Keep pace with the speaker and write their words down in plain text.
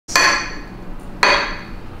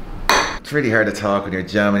it's really hard to talk when you're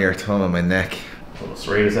jamming your thumb on my neck. A little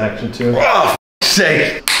serratus action too. Oh,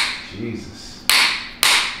 sake! Jesus.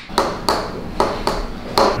 I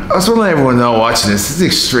just want to let everyone know watching this, this is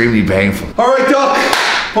extremely painful. Alright, Doc,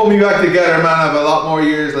 put me back together, man. I have a lot more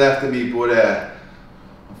years left of me, but I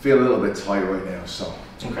feel a little bit tight right now, so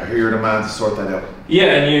okay. I hear you're the man to sort that out. Yeah,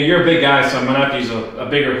 and you're a big guy, so I'm gonna have to use a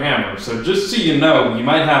bigger hammer. So just so you know, you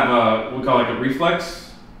might have what we call like a reflex.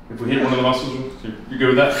 If we hit one of the muscles, you're good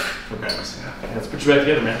with that? Okay. Let's put you back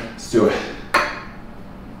together, man. Let's do it.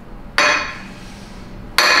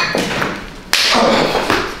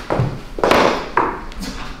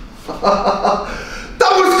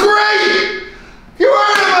 That was great! You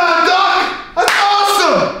are the man, Doc! That's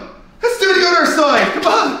awesome! Let's do the other side, come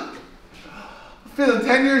on! I'm feeling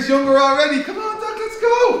 10 years younger already. Come on, Doc, let's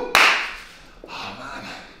go! Oh, man.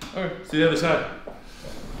 Alright, see the other side.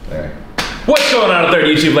 There. What's going on out there,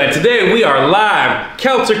 YouTube land? Today we are live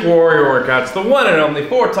Celtic Warrior Workouts, the one and only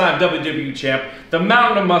 4-time WWE champ, the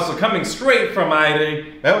Mountain of Muscle, coming straight from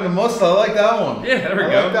edite. Mountain of Muscle, I like that one. Yeah, there we go.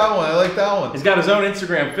 I like that one, I like that one. He's got his own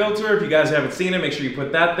Instagram filter. If you guys haven't seen it, make sure you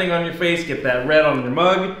put that thing on your face, get that red on your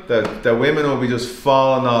mug. The women will be just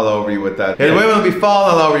falling all over you with that. Yeah, the women will be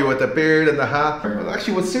falling all over you with the beard and the hat. Well,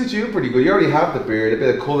 actually, what suits you pretty good, you already have the beard, a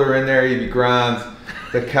bit of colour in there, you'd be grand.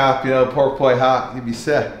 The cap, you know, pork pie hat, you'd be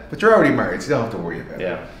set. But you're already married, so you don't have to worry about it.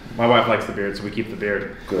 Yeah, my wife likes the beard, so we keep the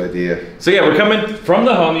beard. Good idea. So yeah, we're coming from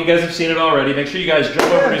the home. You guys have seen it already. Make sure you guys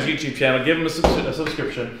jump over to his YouTube channel, give him a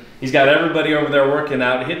subscription. He's got everybody over there working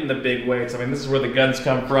out, hitting the big weights. I mean, this is where the guns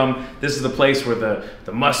come from. This is the place where the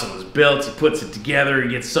muscle is built. He puts it together. He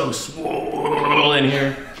gets so swole in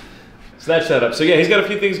here. So that's set up. So yeah, he's got a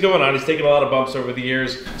few things going on. He's taken a lot of bumps over the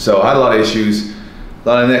years. So I had a lot of issues. A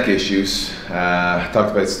lot of neck issues. I talked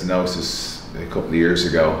about stenosis a couple of years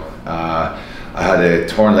ago. I had a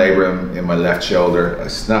torn labrum in my left shoulder. I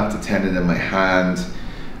snapped a tendon in my hand.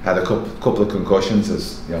 Had a couple of concussions,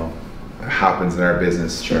 as you know, happens in our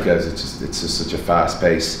business because it's just such a fast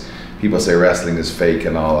pace. People say wrestling is fake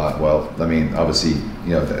and all that. Well, I mean, obviously,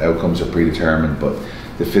 you know, the outcomes are predetermined, but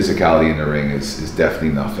the physicality in the ring is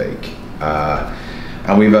definitely not fake.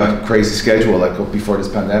 And we have a crazy schedule. Like before this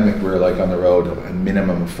pandemic, we were like on the road a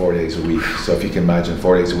minimum of 4 days a week. So if you can imagine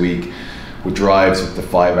 4 days a week with drives up to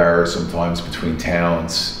 5 hours sometimes between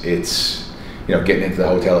towns, it's, you know, getting into the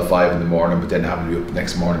hotel at 5 in the morning, but then having to be up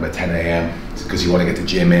next morning by 10 a.m. because you want to get the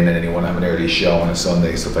gym in and then you want to have an early show on a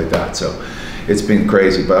Sunday, stuff like that. So it's been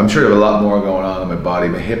crazy, but I'm sure there's a lot more going on in my body.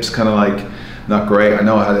 My hips kind of like not great. I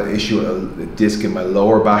know I had an issue with a disc in my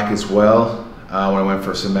lower back as well when I went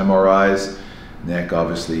for some MRIs. Neck,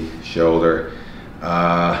 obviously, shoulder,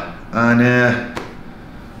 yeah,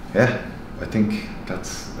 I think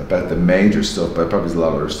that's about the major stuff, but probably there's a lot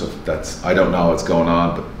of other stuff that's, I don't know what's going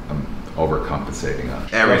on, but I'm overcompensating on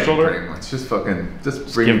everything pretty much. Just bring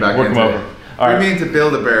me back into it. Bring me into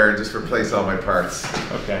Build-A-Bear and just replace all my parts.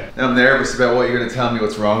 Okay. And I'm nervous about what you're going to tell me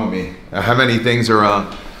what's wrong with me. How many things are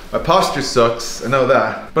wrong. My posture sucks, I know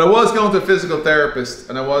that. But I was going to a physical therapist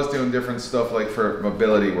and I was doing different stuff like for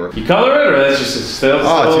mobility work. You color it or that's just still?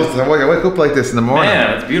 Oh, just, I wake up like this in the morning.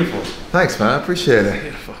 Man, that's beautiful. Thanks, man, I appreciate it.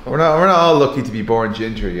 Beautiful. We're not all lucky to be born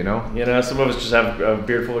ginger, you know? You know, some of us just have a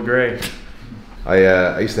beard full of gray.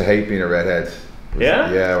 I used to hate being a redhead.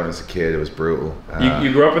 Yeah? Yeah, when I was a kid, it was brutal.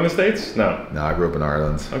 You grew up in the States? No. No, I grew up in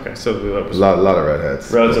Ireland. Okay, so that was a lot of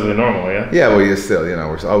redheads. Relatively normal, yeah? Yeah, well, you still, you know,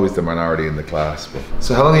 we're always the minority in the class. But.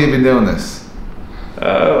 So how long have you been doing this?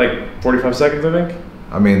 Like 45 seconds, I think.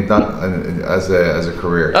 I mean, not as a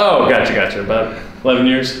career. Oh, gotcha. About 11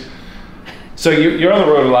 years. So you're on the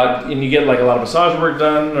road a lot, and you get like a lot of massage work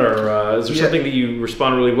done, or is there something that you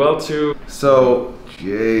respond really well to? So,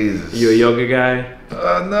 Jesus. You a yoga guy?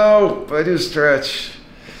 No, but I do stretch.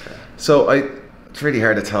 So it's really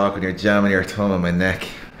hard to talk when you're jamming your thumb on my neck.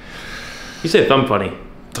 You say thumb funny.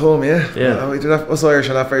 Thumb, yeah? Yeah. Us Irish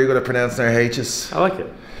are not very good at pronouncing our H's. I like it.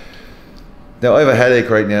 Now, I have a headache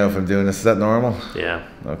right now if I'm doing this. Is that normal? Yeah.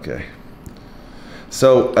 Okay.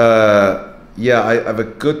 So, yeah, I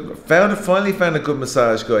finally found a good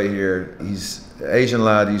massage guy here. He's an Asian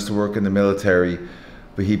lad, he used to work in the military,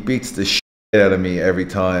 but he beats the shit out of me every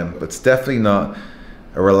time. But it's definitely not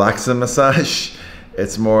a relaxing massage.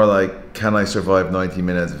 It's more like, can I survive 90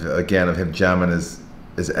 minutes, again, of him jamming his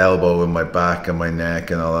elbow in my back and my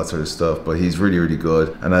neck and all that sort of stuff. But he's really, really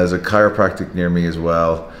good. And there's a chiropractic near me as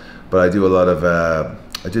well. But I do a lot of,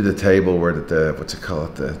 I do the table where what's it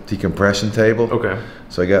called, the decompression table. Okay.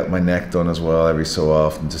 So I get my neck done as well every so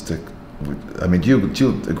often, just to I mean, do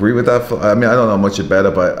you agree with that? I mean, I don't know much about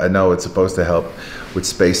it, but I know it's supposed to help with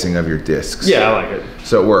spacing of your discs. Yeah, I like it.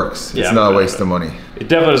 So it works. Yeah, it's not a waste of money. It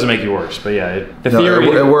definitely doesn't make you worse, but yeah,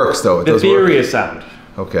 it works though. The theory is sound.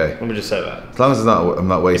 Okay. Let me just say that. As long as I'm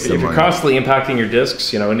not wasting money. If you're constantly impacting your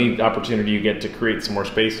discs, you know, any opportunity you get to create some more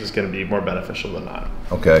space is going to be more beneficial than not.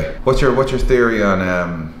 Okay. What's your theory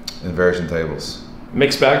on inversion tables?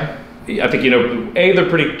 Mixed bag. I think, you know, A, they're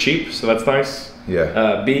pretty cheap, so that's nice.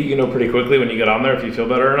 Yeah. B, you know pretty quickly when you get on there if you feel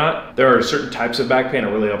better or not. There are certain types of back pain it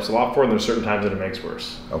really helps a lot for, and there's certain times that it makes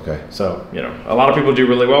worse. Okay. So, you know, a lot of people do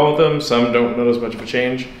really well with them. Some don't notice much of a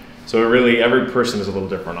change. So it really, every person is a little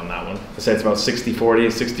different on that one. I say it's about 60-40,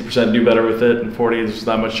 60% do better with it, and 40 there's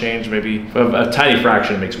not much change. Maybe a tiny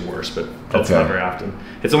fraction makes it worse, but that's not very often.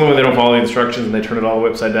 It's only when they don't follow the instructions and they turn it all the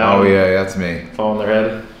way upside down. Oh yeah, that's me. Fall on their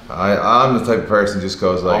head. I'm the type of person who just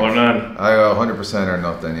goes like, all or none. I go 100% or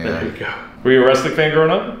nothing, yeah. There you go. Were you a wrestling fan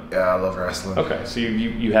growing up? Yeah, I love wrestling. Okay, so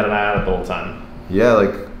you had an eye on it the whole time. Yeah,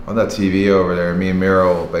 like on that TV over there, me and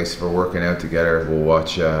Miro, basically for working out together, we'll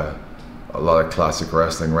watch a lot of classic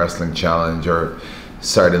wrestling challenge, or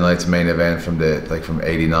Saturday night's main event from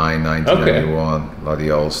 89, 1991, a lot of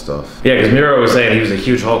the old stuff. Yeah, because Miro was saying he was a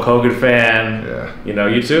huge Hulk Hogan fan. Yeah. You know,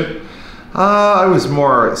 you too? I was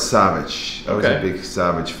more Savage. I was Okay. a big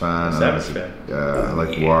Savage fan. Savage fan. I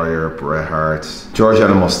like Warrior, Bret Hart. George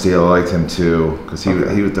Animal Steel, I liked him too, because he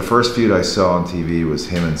was the first feud I saw on TV was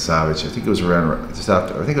him and Savage. I think it was around just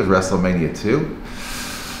after. I think it was WrestleMania 2.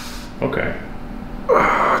 Okay.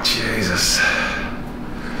 Oh Jesus.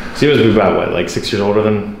 So he was about what, like 6 years older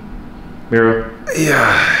than Miro?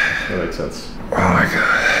 Yeah. That makes sense. Oh my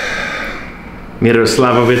God.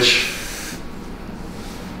 Miroslavovic.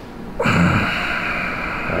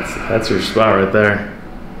 That's your spot right there.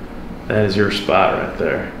 That is your spot right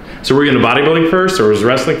there. So were you into bodybuilding first, or was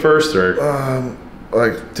wrestling first, or?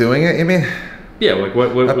 Like doing it, you mean? Yeah, like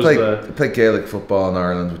what was I played Gaelic football in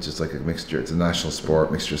Ireland, which is like a mixture. It's a national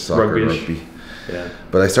sport, mixture of soccer and rugby. Yeah.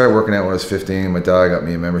 But I started working out when I was 15. My dad got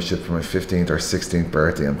me a membership for my 15th or 16th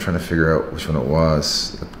birthday. I'm trying to figure out which one it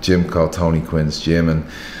was. A gym called Tony Quinn's Gym, and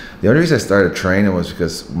the only reason I started training was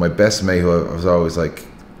because my best mate, who I was always like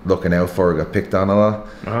looking out for, got picked on a lot.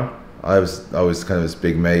 I was always kind of his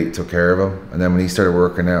big mate, took care of him, and then when he started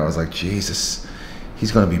working out, I was like, Jesus,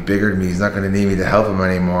 he's going to be bigger than me. He's not going to need me to help him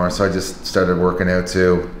anymore. So I just started working out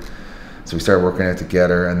too. So we started working out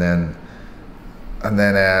together, and then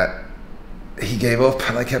he gave up,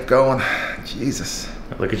 and I kept going. Jesus.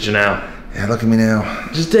 Look at you now. Yeah, look at me now.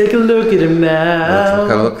 Just take a look at him now.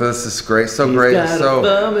 Look, this is great, so He's great. Got a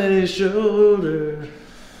thumb in his shoulder.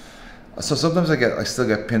 So sometimes I still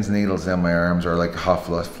get pins and needles down my arms, or like hot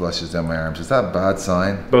flushes down my arms. Is that a bad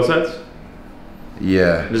sign? Both sides?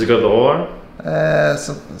 Yeah. Does it go to the whole arm?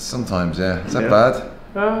 Sometimes, yeah. Is that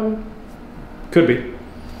bad? Could be.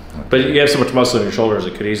 But you have so much muscle in your shoulders,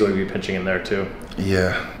 it could easily be pinching in there too.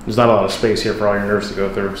 Yeah. There's not a lot of space here for all your nerves to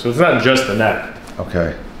go through. So it's not just the neck.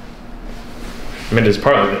 Okay. I mean, it's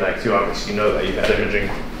partly the neck too, obviously. You know that you've had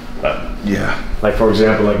imaging. But yeah. Like, for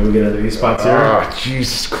example, like we get into these spots here. Oh,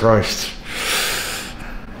 Jesus Christ.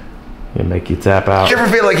 It'll make you tap out. Do you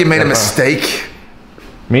ever feel like you made a mistake?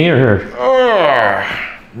 Me or her? Oh,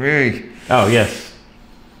 me. Oh, yes.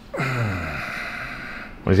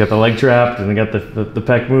 Well, he's got the leg trapped and he got the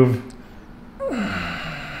pec move.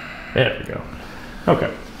 There we go.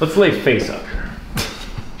 Okay, let's lay face up here.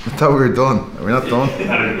 I thought we were done. Are we not done?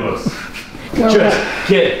 Not even close. Just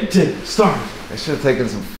get started. I should have taken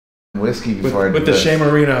some whiskey before I did with the Shea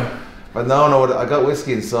Marino. But no, I got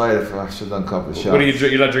whiskey inside. If I should have done a couple of shots. What do you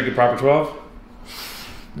drink? You're not drinking proper 12?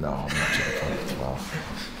 No, I'm not drinking proper 12.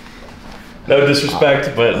 No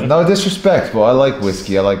disrespect, but no disrespect, but I like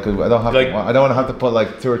whiskey. I like good. I don't want to have to put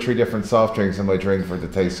like 2 or 3 different soft drinks in my drink for it to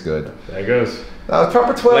taste good. There it goes. No,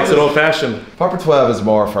 proper 12. Likes it old fashioned. Proper 12 is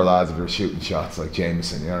more for lads if you're shooting shots like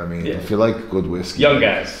Jameson. You know what I mean? Yeah. If you like good whiskey. Young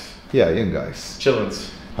guys. Yeah, young guys. Chillins.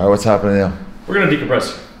 All right, what's happening now? We're gonna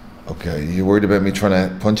decompress. Okay, you worried about me trying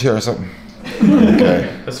to punch you or something? Okay.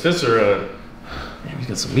 His fists are. You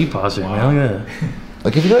got some meat paws here, man. Look at that.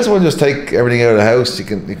 Like, if you guys want to just take everything out of the house, you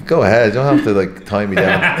can go ahead. You don't have to like tie me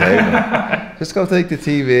down at the table. Just go take the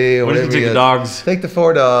TV or whatever. What if you take the dogs? Take the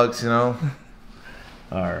 4 dogs, you know.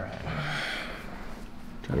 All right.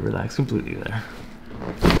 Try to relax completely there.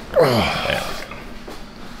 Oh. There we go.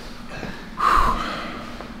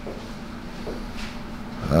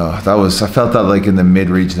 Oh, that was. I felt that like in the mid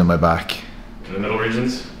region of my back. In the middle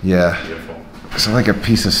regions? Yeah. Beautiful. Is it like a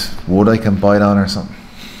piece of wood I can bite on or something?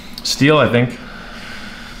 Steel, I think.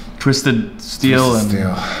 Twisted steel. Twisted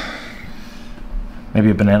steel. Maybe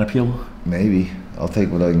a banana peel? Maybe. I'll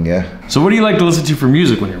take what I can get. So what do you like to listen to for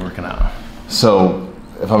music when you're working out? So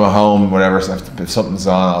if I'm at home, whatever, if something's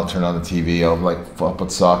on, I'll turn on the TV. I'll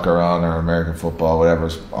put soccer on or American football,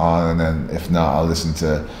 whatever's on, and then if not, I'll listen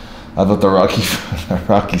to. I've got the Rocky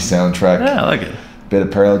soundtrack. Yeah, I like it. Bit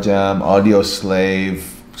of Pearl Jam, Audio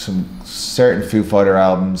Slave, some certain Foo Fighter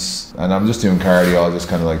albums, and I'm just doing cardio. I'll just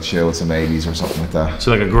kind of like chill with some 80s or something like that.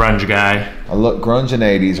 So like a grunge guy. I look grunge and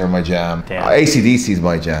 80s are my jam. Damn. AC/DC's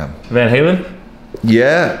my jam. Van Halen?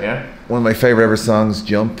 Yeah. Yeah. One of my favorite ever songs,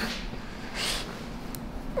 Jump.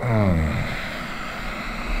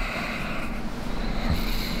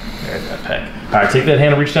 There's that peg. All right, take that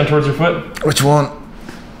hand and reach down towards your foot. Which one?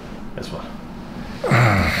 This one.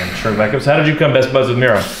 And shrug back up. So how did you become best buds with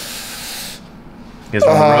Miro? You guys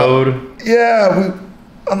were on the road? Yeah, we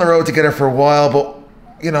on the road together for a while, but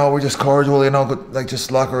you know, we're just cordial, you know, like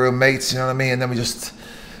just locker room mates, you know what I mean? And then we just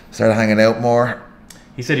started hanging out more.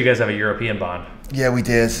 He said you guys have a European bond. Yeah, we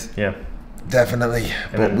did. Yeah. Definitely.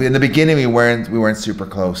 And But in the beginning we weren't super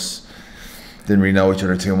close. Didn't really know each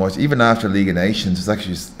other too much. Even after League of Nations,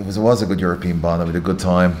 it was a good European bond. We had a good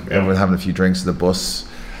time. Yeah. Everyone having a few drinks at the bus.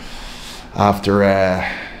 After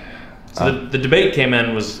So the debate came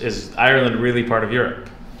in is Ireland really part of Europe?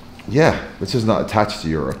 yeah, which is not attached to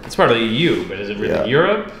Europe. It's part of the EU, but is it really Yeah.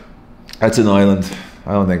 Europe? That's an island.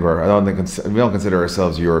 we don't consider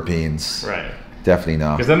ourselves Europeans. Right. Definitely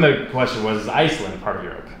not. Because then the question was, is Iceland part of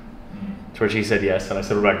Europe? To which he said yes, and I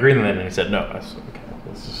said, what about Greenland? And he said no. I said, okay,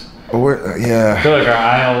 let's just... I feel like our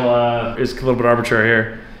aisle is a little bit arbitrary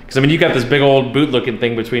here. Because, I mean, you got this big old boot-looking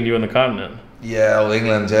thing between you and the continent. Yeah, well,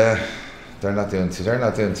 England, yeah. They're not doing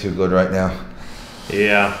too good right now.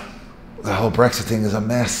 Yeah. The whole Brexit thing is a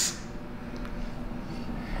mess.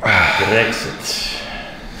 Brexit.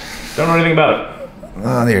 Don't know anything about it.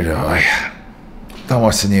 Oh, neither do I. Don't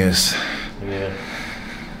watch the news. Yeah.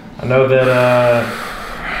 I know that,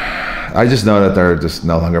 I just know that they're just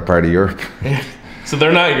no longer part of Europe. So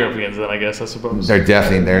they're not Europeans then, I guess, I suppose.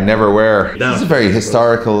 They're never were. No. This is a very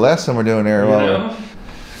historical lesson we're doing here. You know?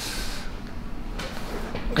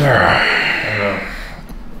 I don't know.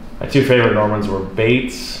 My two favorite Normans were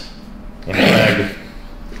Bates and Craig.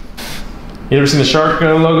 You ever seen the shark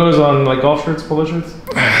logos on like golf shirts, polo shirts?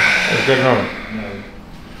 That's Greg Norman.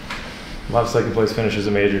 A lot of second place finishes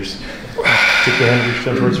in majors. Take the hand, reach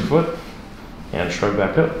down towards your foot, and shrug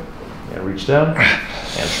back up. And reach down,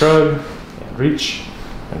 and shrug, and reach,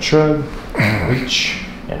 and shrug, and reach,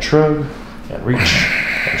 and shrug, and reach,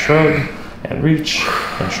 and shrug, and reach,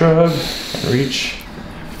 and shrug, and reach.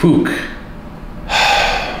 Fook.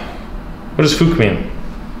 What does fook mean?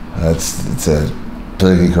 It's a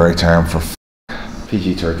politically correct term for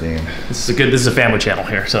PG-13. This is a family channel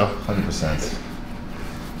here, so 100%.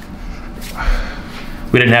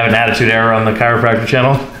 we didn't have an attitude error on the chiropractor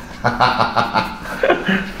channel.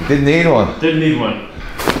 Didn't need one. Didn't need one.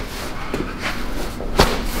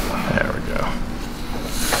 There we go.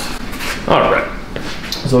 All right.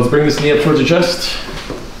 So let's bring this knee up towards your chest,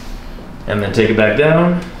 and then take it back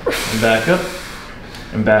down, and back up,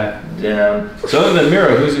 and back down. So other than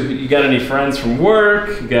Miro, you got any friends from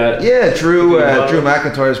work? You got Drew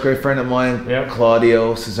McIntyre is a great friend of mine. Yeah.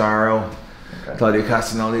 Claudio Cesaro. Okay. Claudio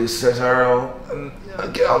Castagnoli, Cesaro. And I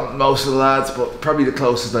get on most of the lads, but probably the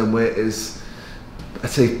closest I'm with is, I'd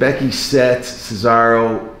say, Becky, Seth,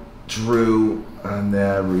 Cesaro, Drew, and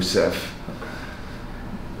Rusev.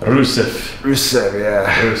 Rusev,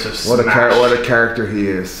 yeah. Rusev what a character he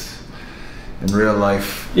is in real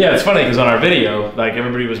life. Yeah, it's funny because on our video, like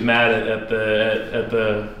everybody was mad at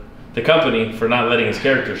the company for not letting his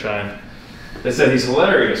character shine. They said he's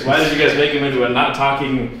hilarious. Why did you guys make him into a not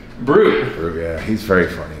talking brute? Yeah, he's very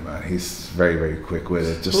funny, man. He's very, very quick with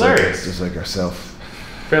it. Just like ourselves.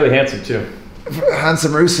 Fairly handsome too.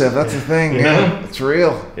 Handsome Rusev, that's the thing. You know? It's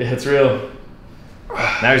real. Yeah, it's real.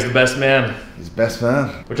 Now he's the best man. He's best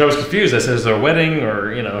man. Which I was confused. I said, is there a wedding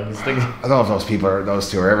or, he's thinking... I don't know if those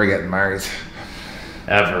two are ever getting married.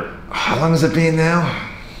 Ever. How long has it been now?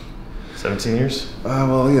 17 years?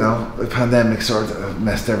 Well, the pandemic sort of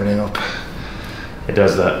messed everything up. It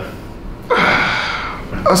does that.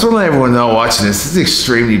 I just want to let everyone know watching this is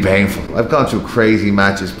extremely painful. I've gone through crazy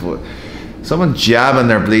matches, but someone jabbing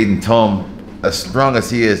their bleeding thumb, as strong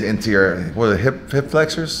as he is, into your, hip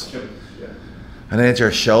flexors? Yep. And then into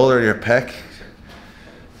your shoulder, your pec.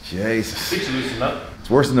 Jesus. It's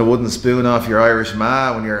worse than the wooden spoon off your Irish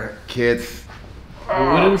ma when you're a kid. A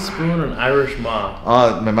wooden spoon and Irish ma.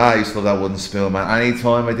 Oh, my ma used to love that wooden spoon, man.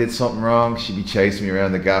 Anytime I did something wrong, she'd be chasing me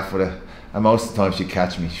around the gaff with it. And most of the time she'd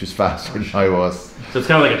catch me. She was faster than I was. So it's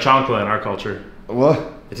kind of like a chancla in our culture.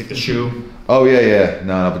 What? They take the shoe. Oh, yeah.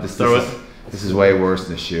 No, but this This is way worse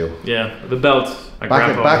than the shoe. Yeah, the belt. Back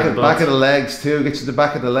of the legs too. Get you the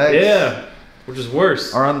back of the legs. Yeah, which is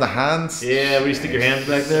worse. Or on the hands. Yeah, when you stick your hands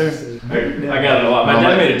back there. I got it a lot. My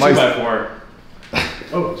dad made a 2x4.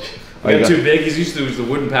 Oh. He got too big. He's used to use the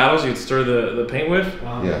wooden paddles you'd stir the paint with.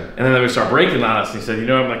 Wow. Yeah. And then they would start breaking on us. And he said, you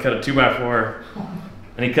know, I'm gonna cut a 2x4.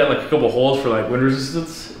 And he cut like a couple holes for like wind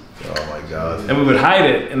resistance. Oh my God. And we would hide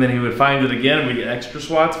it, and then he would find it again, and we'd get extra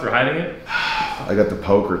swats for hiding it. I got the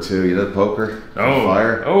poker too. You know the poker? Oh.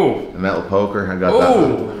 Fire? Oh. The metal poker. I got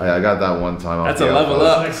that. I got that one time. That's a level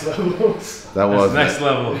up. Next level. That was next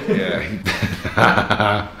level.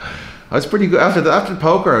 Yeah. I was pretty good after the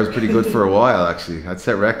poker. I was pretty good for a while actually. I'd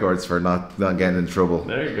set records for not getting in trouble.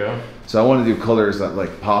 There you go. So I want to do colors that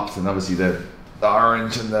like popped, and obviously the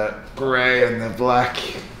orange and the gray and the black,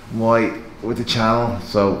 white with the channel.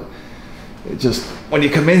 So it just when you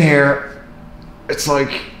come in here, it's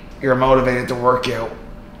like you're motivated to work out.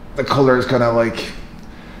 The colors kind of like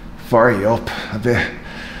fire you up a bit.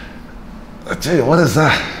 I tell you, what is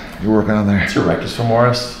that you're working on there? It's your rectus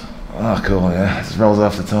femoris. Oh, cool, yeah. It just rolls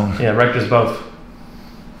off the tongue. Yeah, rectus both.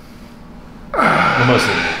 Well,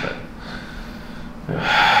 mostly, but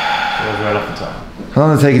yeah. Rolls right off the tongue. How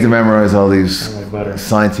long does it take you to memorize all these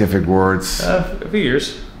scientific words? A few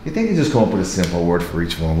years. You think you just come up with a simple word for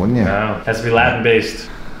each one, wouldn't you? No, it has to be Latin based.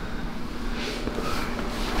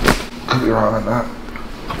 Could be wrong on that.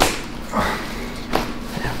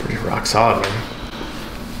 Yeah, pretty rock solid, man.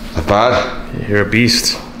 Not bad? You're a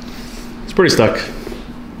beast. It's pretty stuck.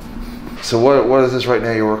 So what is this right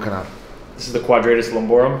now you're working on? This is the quadratus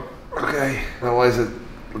lumborum. Okay. Now why is it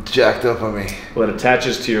jacked up on me? Well, it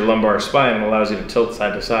attaches to your lumbar spine and allows you to tilt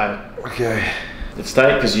side to side. Okay. It's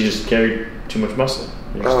tight because you just carry too much muscle.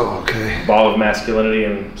 Oh, okay. Ball of masculinity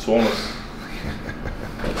and swollenness.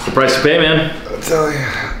 It's the price to pay, man. I'll tell you.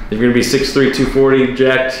 If you're gonna be 6'3", 240,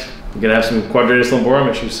 jacked, you're gonna have some quadratus lumborum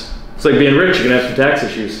issues. It's like being rich, you're gonna have some tax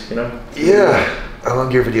issues, you know? Yeah. How long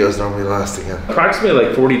do your videos normally last again? Approximately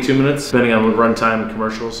like 42 minutes, depending on runtime and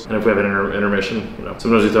commercials. And if we have an intermission, you know.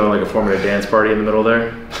 Sometimes we throw in like a 4-minute dance party in the middle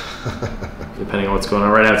there. Depending on what's going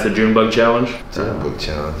on. Right now it's the June bug challenge. June bug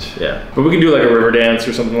challenge. Yeah. But we can do like a river dance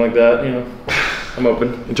or something like that, you know. I'm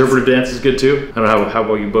open. Interpretive dance is good too. I don't know how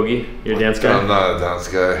about you, Boogie? You're a dance guy? I'm not a dance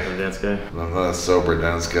guy. You're a dance guy? I'm not a sober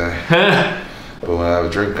dance guy. But when I have a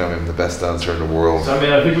drink, I'm the best dancer in the world. So I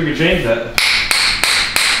mean, I think we could change that.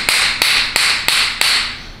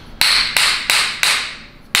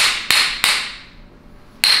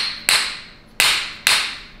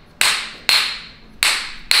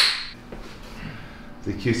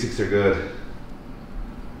 The acoustics are good.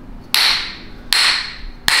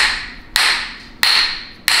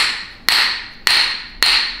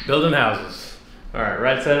 Building houses. All right,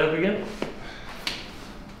 right side up again.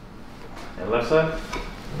 And left side.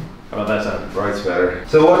 How about that side? Right's better.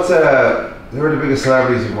 So what's who are the biggest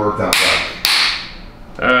celebrities you've worked on?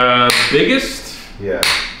 Biggest? Yeah.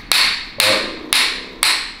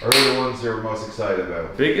 Or who are the ones you're most excited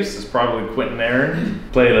about? Biggest is probably Quentin Aaron.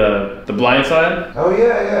 Played the blind side. Oh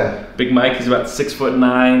yeah, yeah. Big Mike, he's about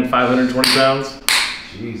 6'9", 520 pounds.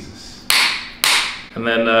 Jesus. And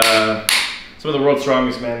then some of the world's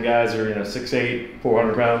strongest man guys are 6'8",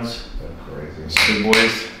 400 pounds. That's crazy. Big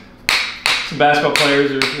boys. Some basketball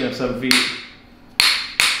players are 7 feet.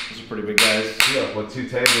 Those are pretty big guys. Yeah, put 2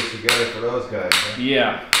 tables together for those guys. Huh?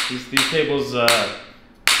 Yeah, these tables, they're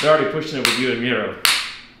already pushing it with you and Miro.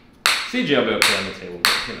 CJ will be okay on the table,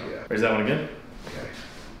 but Yeah. There's that one again. Okay.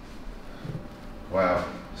 Wow,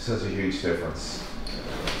 such a huge difference.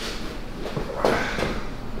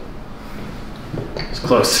 It's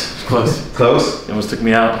close. It's close. Close? It almost took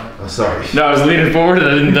me out. Oh, sorry. No, I was leaning forward and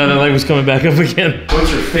I didn't know the leg was coming back up again.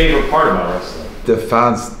 What's your favorite part about wrestling? The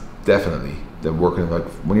fans, definitely. The working, like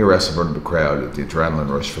when you're wrestling in front of a crowd, the adrenaline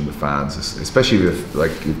rush from the fans, especially if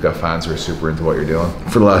like you've got fans who are super into what you're doing.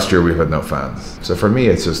 For the last year, we've had no fans. So for me,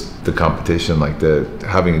 it's just the competition, like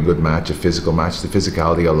having a good match, a physical match, the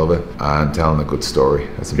physicality, I love it, and telling a good story.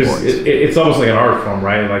 That's important. It's almost like an art form,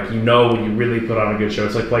 right? Like when you really put on a good show.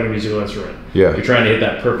 It's like playing a musical instrument. Yeah. You're trying to hit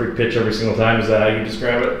that perfect pitch every single time. Is that how you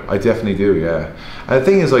describe it? I definitely do, yeah. And the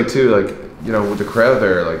thing is, like too, like with the crowd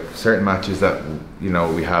there, like certain matches that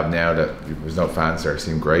we have now that there's no fans there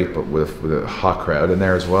seem great, but with a hot crowd in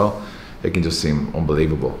there as well, it can just seem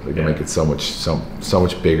unbelievable. They can make it so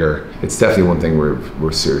much bigger. It's definitely one thing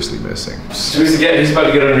we're seriously missing. So he's about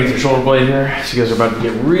to get underneath your shoulder blade here. So you guys are about to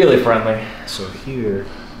get really friendly. So here.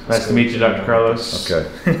 Nice to meet you, Dr. Carlos. Okay.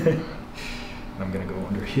 I'm gonna go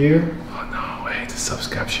under here. Oh no, wait, the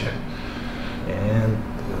subscap shit. And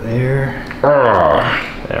there.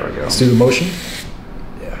 There we go. Let's do the motion.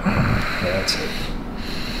 Yeah. That's it.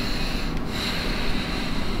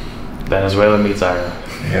 Venezuela meets Ireland.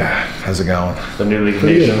 Yeah, how's it going? The new League of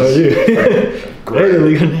Pretty good, how are Nations. you? Great, the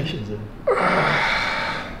League of Nations. Yeah,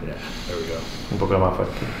 there we go. Un poco más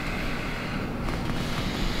fuerte.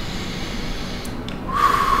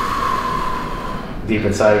 Deep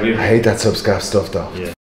inside of you. I hate that subscap stuff though.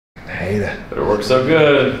 Yeah. I hate it. But it works so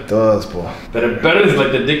good. It does, boy. But it better is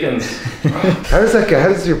like the Dickens. How does that get? How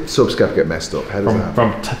does your subscap get messed up? How does that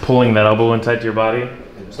happen? From pulling that elbow in tight to your body.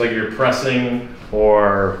 It's like you're pressing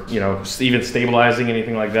or, you know, even stabilizing,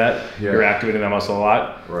 anything like that. Yeah. You're activating that muscle a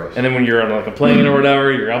lot. Right. And then when you're on like a plane or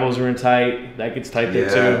whatever, your elbows are in tight. That gets tight there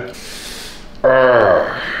too.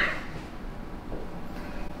 A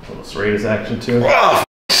little serratus action too. Oh,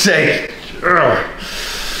 sake. God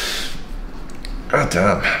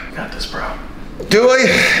damn. You got this, bro. Do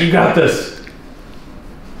I? You got this.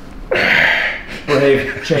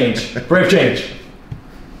 Brave change. Brave change.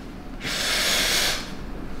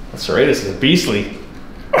 That serratus is beastly.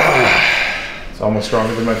 It's almost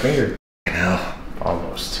stronger than my finger. No.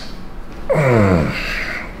 Almost. Alright,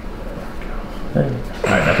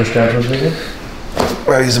 now push down towards me again.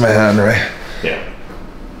 Well, using my hand, right? Yeah.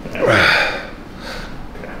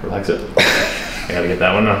 Okay, relax it. I gotta get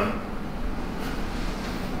that one now.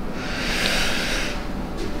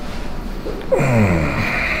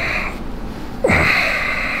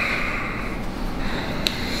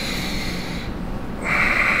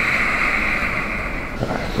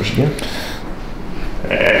 Alright, push again.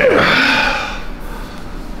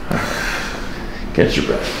 Get your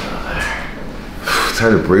breath out of there. It's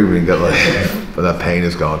hard to breathe when you got like, when that pain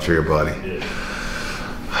is going through your body.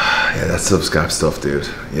 Yeah, that subscap stuff, dude.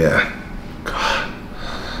 Yeah. God.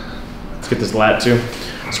 Let's get this lat too.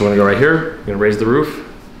 So we're gonna go right here. We're gonna raise the roof.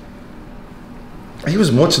 He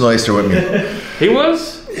was much nicer with me. He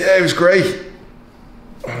was? Yeah, he was great.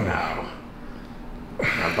 No.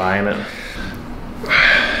 Not buying it.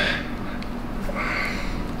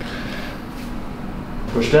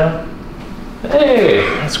 Push down. Hey!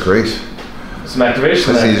 That's great. Some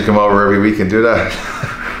activation I there. need to come over every week and do that.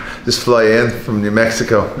 Just fly in from New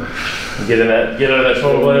Mexico. Get out of that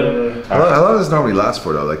shoulder blade. How long does it normally last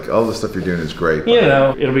for though? Like all the stuff you're doing is great. You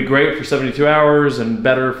know, it'll be great for 72 hours and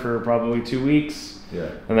better for probably 2 weeks.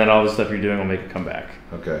 Yeah. And then all the stuff you're doing will make it come back.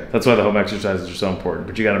 Okay. That's why the home exercises are so important.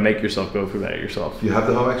 But you got to make yourself go through that yourself. You have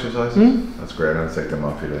the home exercises? Hmm? That's great. I'm gonna take them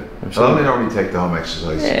off you there. How Absolutely. long do you normally take the home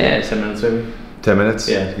exercises? Yeah, 10 minutes maybe. 10 minutes?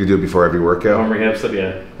 Yeah. You do it before every workout? Home rehab stuff,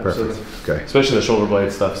 yeah. Absolutely. Perfect. Okay. Especially the shoulder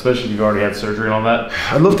blade stuff. Especially if you've already had surgery and all that.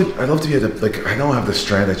 I'd love to be able to, like, I don't have the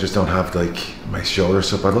strength, I just don't have, like, my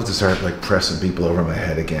shoulders up. I'd love to start, like, pressing people over my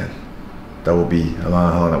head again. That would be, how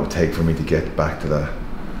long that would take for me to get back to that.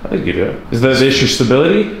 I think you do it. Is the issue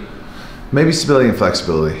stability? Maybe stability and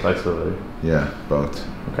flexibility. Flexibility. Yeah, both.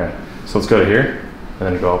 Okay. So let's go to here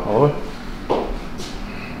and then go up all the way.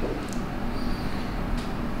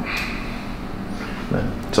 Then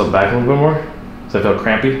tilt the back a little bit more. Does that feel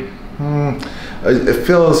crampy? It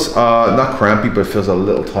feels, not crampy, but it feels a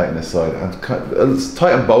little tight on this side. It's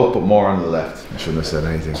tight on both, but more on the left. I shouldn't have said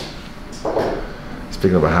anything. He's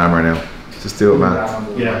picking up a hammer now. Just do it, man.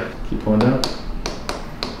 Yeah. Keep pulling down.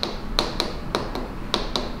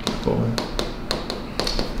 Keep pulling.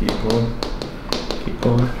 Keep pulling. Keep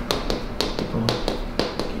pulling. Keep pulling.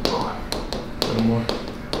 Keep pulling. A little more.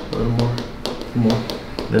 A little more. A little more.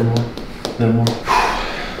 A little more. A little more.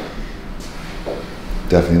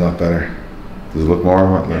 Definitely a lot better. Does it look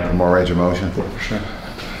more, Yeah. more range of motion? For sure.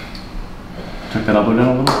 Tuck that elbow down a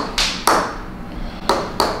little.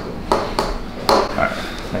 Alright,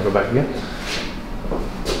 now go back again.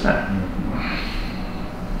 Alright.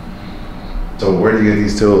 So where do you get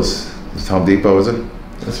these tools? It's Home Depot, is it?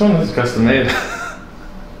 This one is custom made.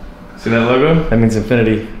 See that logo? That means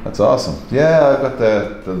infinity. That's awesome. Yeah, I've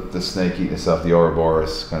got the snake eating itself, the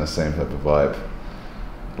Ouroboros, kind of same type of vibe.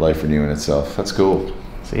 Life renewing itself. That's cool.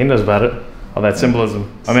 See, he knows about it. All that symbolism.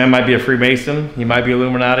 I mean, it might be a Freemason. He might be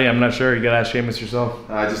Illuminati. I'm not sure. You gotta ask SHEAMUS yourself.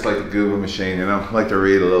 I just like the Google machine, you know? I like to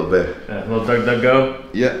read a little bit. Yeah, little Go.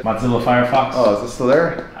 Yeah. Mozilla Firefox. Oh, is it still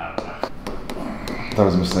there? I don't know. That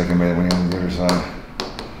was a mistake I made when you were on the other side.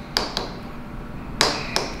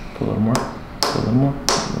 Pull a little more. Pull a little more.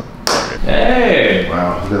 Hey!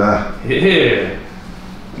 Wow, look at that. Yeah.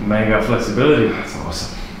 Man got flexibility. That's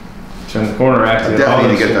awesome. Turn the corner, I activate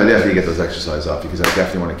definitely need to get those exercises off because I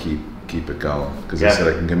definitely want to keep it going. Because I Yeah. said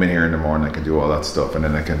I can come in here in the morning, I can do all that stuff, and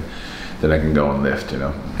then I can go and lift, you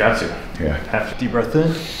know? Got you. Yeah. Have to. Deep breath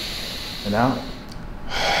in and out.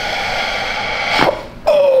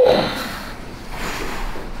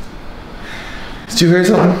 Did you hear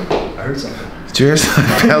something? I heard something. Did you hear something?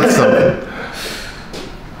 I felt something.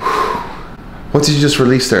 What did you just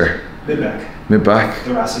release there? Mid back. Mid back?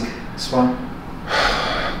 Thoracic. spine.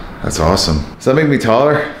 That's awesome. Does that make me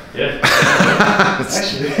taller? Yeah.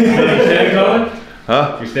 Actually. You're standing taller?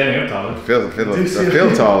 Huh? You're standing up taller. I feel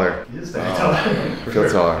taller. He is standing taller. I feel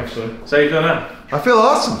taller. Actually. So how you doing now? I feel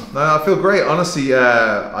awesome. I feel great. Honestly,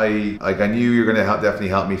 I knew you were going to definitely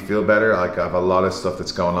help me feel better. Like I have a lot of stuff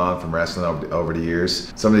that's going on from wrestling over the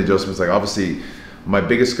years. Some of the adjustments, like obviously, my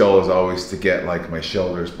biggest goal is always to get like my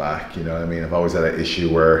shoulders back. You know what I mean? I've always had an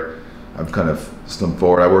issue where I'm kind of slumped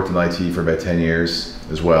forward. I worked in IT for about 10 years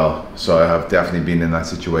as well, so I have definitely been in that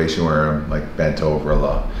situation where I'm like bent over a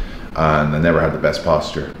lot, and I never had the best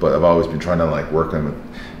posture. But I've always been trying to like work on with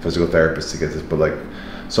physical therapists to get this. But like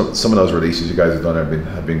some of those releases you guys have done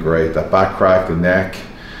have been great. That back crack, the neck,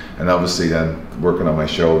 and obviously then working on my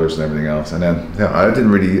shoulders and everything else. And then I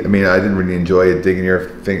didn't really enjoy it, digging your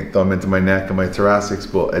thumb into my neck and my thoracics.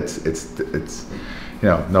 But it's you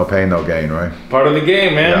know, no pain, no gain, right? Part of the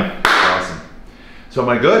game, man. Yeah. Awesome. So am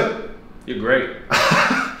I good? You're great.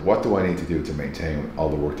 What do I need to do to maintain all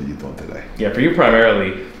the work that you've done today? Yeah, for you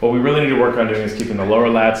primarily, what we really need to work on doing is keeping the lower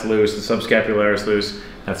lats loose, the subscapularis loose,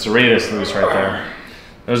 that serratus loose right there.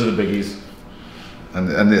 Those are the biggies.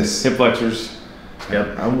 And this? Hip flexors.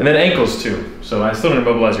 Yep. And then ankles too. So I still need to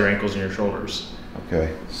mobilize your ankles and your shoulders.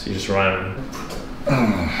 Okay. So you just remind me.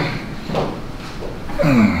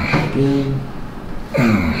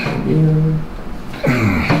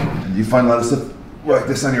 You find a lot of stuff like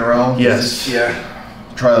this on your own? Yes. Yeah.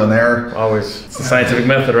 Trial and error. Always. It's the scientific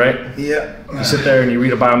method, right? Yeah. You sit there and you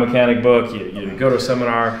read a biomechanic book, you go to a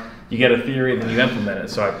seminar, you get a theory, then you implement it.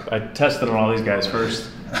 So I tested on all these guys first.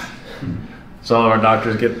 So all of our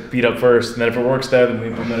doctors get beat up first, and then if it works there, then we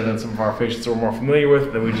implement it on some of our patients that we're more familiar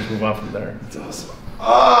with, then we just move on from there. That's awesome.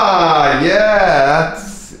 Ah, yeah,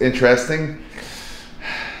 that's interesting.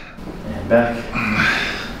 And back.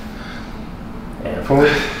 And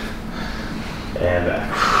forward. And back.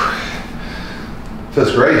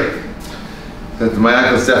 Feels great. My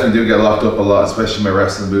ankles definitely do get locked up a lot, especially my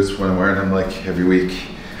wrestling boots when I'm wearing them like every week.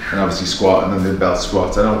 And obviously squat and then do belt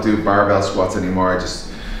squats. I don't do barbell squats anymore.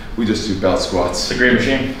 We just do belt squats. It's a great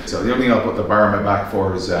machine. So the only thing I'll put the bar on my back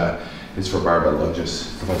for is for barbell lunges,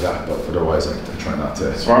 stuff like that. But otherwise, I try not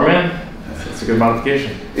to. Smart man. That's a good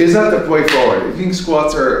modification. Is that the way forward? Do you think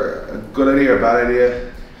squats are a good idea or a bad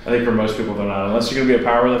idea? I think for most people they're not. Unless you're going to be a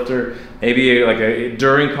power lifter, maybe like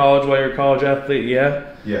during college while you're a college athlete,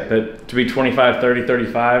 yeah. Yeah. But to be 25, 30,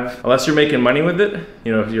 35, unless you're making money with it,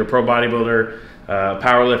 you know, if you're a pro bodybuilder,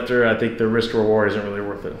 power lifter, I think the risk reward isn't really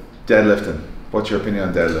worth it. Deadlifting. What's your opinion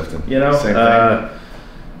on deadlifting? You know, same thing.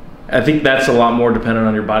 I think that's a lot more dependent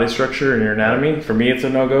on your body structure and your anatomy. For me, it's a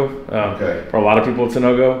no-go. Okay. For a lot of people, it's a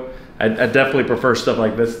no-go. I definitely prefer stuff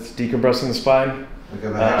like this. It's decompressing the spine. Like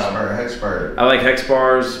a hex bar. I like hex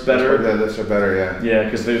bars better. Deadlifts are better, yeah. Yeah,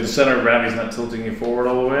 because the center of gravity is not tilting you forward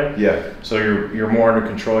all the way. Yeah. So you're more under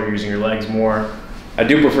control. You're using your legs more. I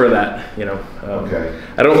do prefer that, you know. Okay.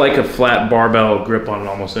 I don't like a flat barbell grip on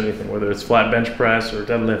almost anything, whether it's flat bench press or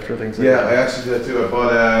deadlift or things like that. Yeah, I actually did that too. I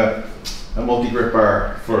bought a multi-grip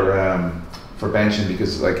bar for benching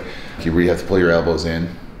because like you really have to pull your elbows in.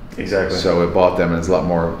 Exactly. So I bought them and it's a lot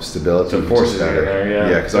more stability. So it forces you in there, yeah.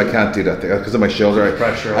 Yeah, because I can't do that thing because of my shoulder.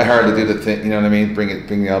 Pressure. I hardly do the thing. You know what I mean? Bring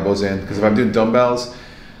the elbows in because if I'm doing dumbbells,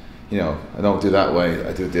 you know, I don't do that way.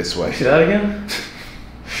 I do it this way. See that again?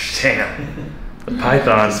 Damn. The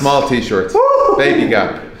python. Small t-shirts. Baby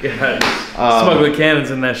gap. God. Smuggling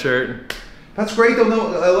cannons in that shirt. That's great though.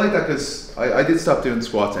 No, I like that because I did stop doing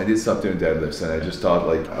squats and I did stop doing deadlifts and I just thought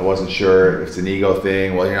like I wasn't sure if it's an ego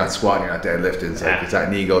thing. Well, you're not squatting, you're not deadlifting. It's like it's that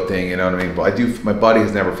an ego thing, you know what I mean? But my body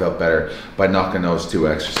has never felt better by knocking those two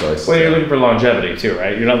exercises. Well, you're looking for longevity too,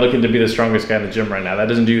 right? You're not looking to be the strongest guy in the gym right now. That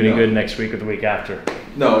doesn't do you any good next week or the week after.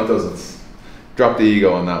 No, it doesn't. Drop the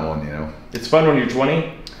ego on that one, you know. It's fun when you're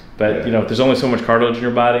 20. But you know, if there's only so much cartilage in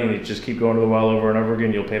your body and you just keep going to the well over and over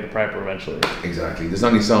again, you'll pay the price eventually. Exactly. There's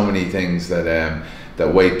only so many things that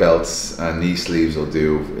that weight belts and knee sleeves will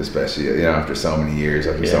do, especially you know after so many years,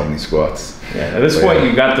 after so many squats. Yeah. At this point,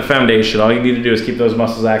 you've got the foundation. All you need to do is keep those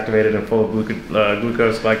muscles activated and full of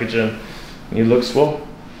glucose, glycogen. And you look swole.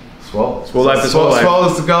 Swole. Swole life is swole life. Swole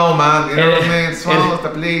is the goal, man. You know what I mean? Swole is the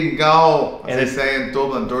bleeding goal. As they say in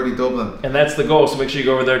Dublin, dirty Dublin. And that's the goal. So make sure you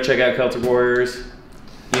go over there, check out Celtic Warriors.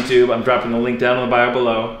 YouTube, I'm dropping the link down in the bio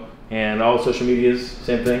below, and all social medias,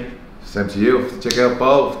 same thing. Same to you. Check out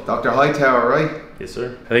Beau, Dr. Hightower, right? Yes,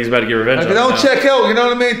 sir. I think he's about to get revenge. If you don't check out, you know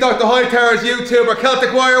what I mean, Dr. Hightower's YouTube or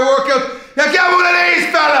Celtic Warrior workout, you get one of these,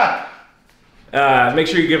 fella. Make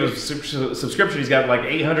sure you give us a subscription. He's got like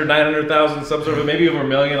 800, 900,000 subs, or maybe over 1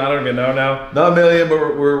 million. I don't even know now. Not 1 million,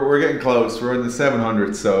 but we're getting close. We're in the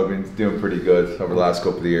 700s, so I've been doing pretty good over the last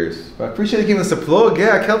couple of years. But I appreciate you giving us a plug.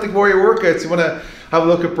 Yeah, Celtic Warrior workouts. You want to have a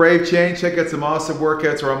look at Brave Chain, check out some awesome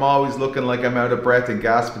workouts where I'm always looking like I'm out of breath and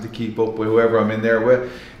gasping to keep up with whoever I'm in there with.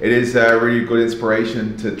 It is a really good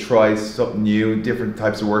inspiration to try something new, different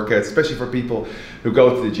types of workouts, especially for people who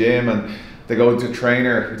go to the gym and they go to a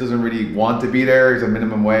trainer who doesn't really want to be there. He's a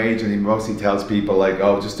minimum wage, and he mostly tells people like,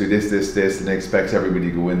 oh, just do this, this, this, and he expects everybody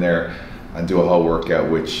to go in there and do a whole workout,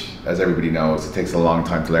 which, as everybody knows, it takes a long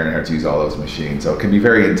time to learn how to use all those machines. So it can be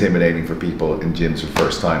very intimidating for people in gyms for the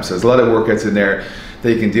first time. So there's a lot of workouts in there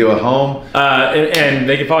that you can do at home. And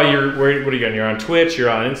they can follow your, what are you doing? You're on Twitch, you're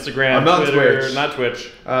on Instagram, I'm not Twitter, Twitch. Not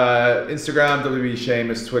Twitch. Instagram, WWE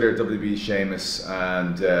SHEAMUS, Twitter, WWE SHEAMUS,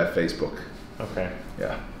 and Facebook. Okay.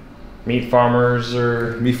 Yeah. Meat Farmers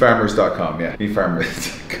or... Meatfarmers.com, yeah.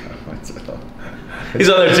 Meatfarmers.com. He's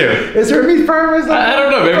on there too. Is there a Meat Farmers? I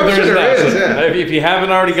don't know. Maybe there is. Yeah. If you haven't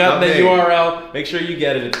already gotten that me. URL, make sure you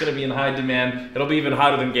get it. It's going to be in high demand. It'll be even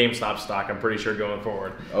hotter than GameStop stock, I'm pretty sure, going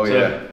forward. Oh, so yeah.